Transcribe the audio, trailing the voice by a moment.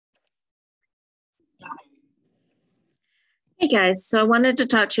Hey guys, so I wanted to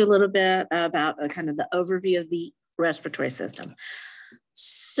talk to you a little bit about kind of the overview of the respiratory system.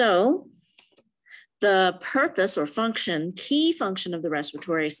 So the purpose or function, key function of the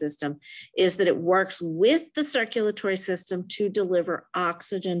respiratory system is that it works with the circulatory system to deliver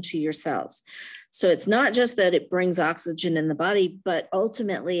oxygen to your cells. So it's not just that it brings oxygen in the body, but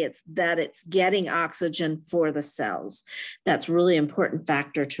ultimately it's that it's getting oxygen for the cells. That's a really important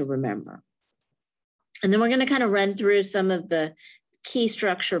factor to remember. And then we're going to kind of run through some of the key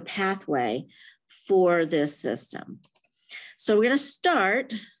structure pathway for this system. So we're going to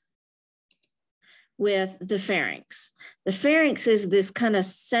start with the pharynx. The pharynx is this kind of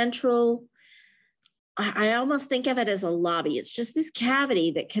central, I almost think of it as a lobby. It's just this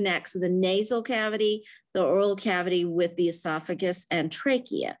cavity that connects the nasal cavity, the oral cavity with the esophagus and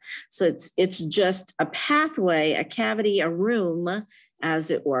trachea. So it's just a pathway, a cavity, a room,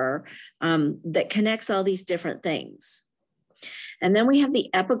 as it were, that connects all these different things. And then we have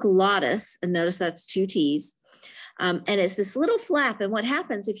the epiglottis, and notice that's two T's. And it's this little flap. And what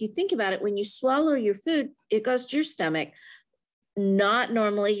happens, if you think about it, when you swallow your food, it goes to your stomach, not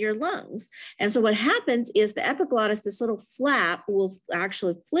normally your lungs. And so what happens is the epiglottis, this little flap, will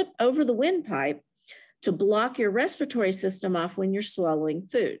actually flip over the windpipe to block your respiratory system off when you're swallowing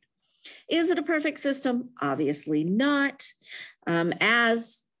food. Is it a perfect system? Obviously not.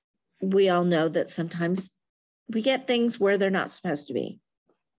 As we all know that sometimes we get things where they're not supposed to be.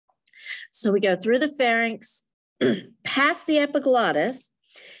 So we go through the pharynx, past the epiglottis,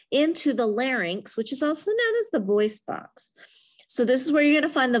 into the larynx, which is also known as the voice box. So this is where you're going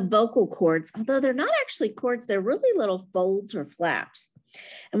to find the vocal cords, although they're not actually cords, they're really little folds or flaps.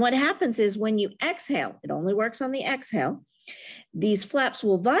 And what happens is when you exhale, it only works on the exhale, these flaps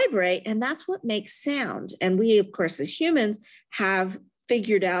will vibrate, and that's what makes sound. And we, of course, as humans, have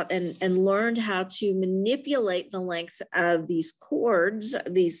figured out and learned how to manipulate the lengths of these cords,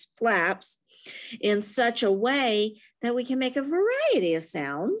 these flaps, in such a way that we can make a variety of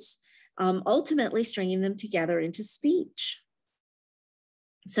sounds, ultimately stringing them together into speech.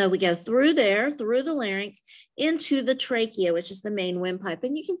 So we go through there, through the larynx, into the trachea, which is the main windpipe.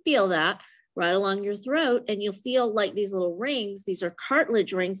 And you can feel that right along your throat, and you'll feel like these little rings. These are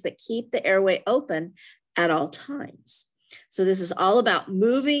cartilage rings that keep the airway open at all times. So this is all about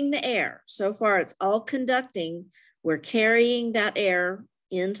moving the air. So far, it's all conducting. We're carrying that air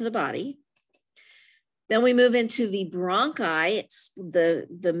into the body. Then we move into the bronchi. It's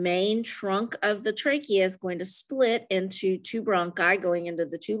the main trunk of the trachea is going to split into two bronchi going into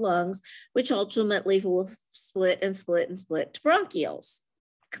the two lungs, which ultimately will split and split and split to bronchioles.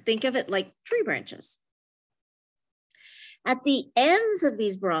 Think of it like tree branches. At the ends of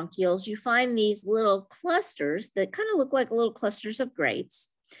these bronchioles, you find these little clusters that kind of look like little clusters of grapes.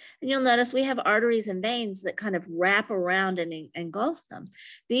 And you'll notice we have arteries and veins that kind of wrap around and engulf them.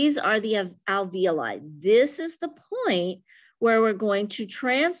 These are the alveoli. This is the point where we're going to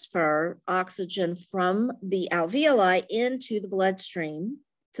transfer oxygen from the alveoli into the bloodstream,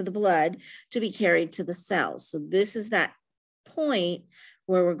 to the blood, to be carried to the cells. So this is that point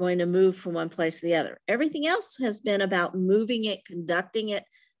where we're going to move from one place to the other. Everything else has been about moving it, conducting it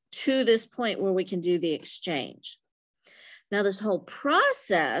to this point where we can do the exchange. Now, this whole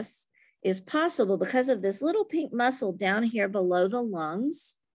process is possible because of this little pink muscle down here below the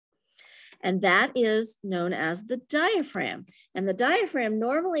lungs, and that is known as the diaphragm. And the diaphragm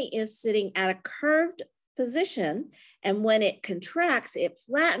normally is sitting at a curved position, and when it contracts, it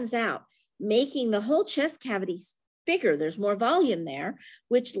flattens out, making the whole chest cavity bigger. There's more volume there,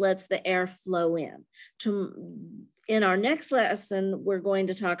 which lets the air flow in. In our next lesson, we're going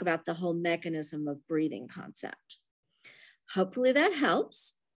to talk about the whole mechanism of breathing concept. Hopefully that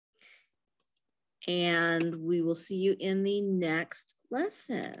helps. And we will see you in the next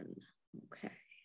lesson.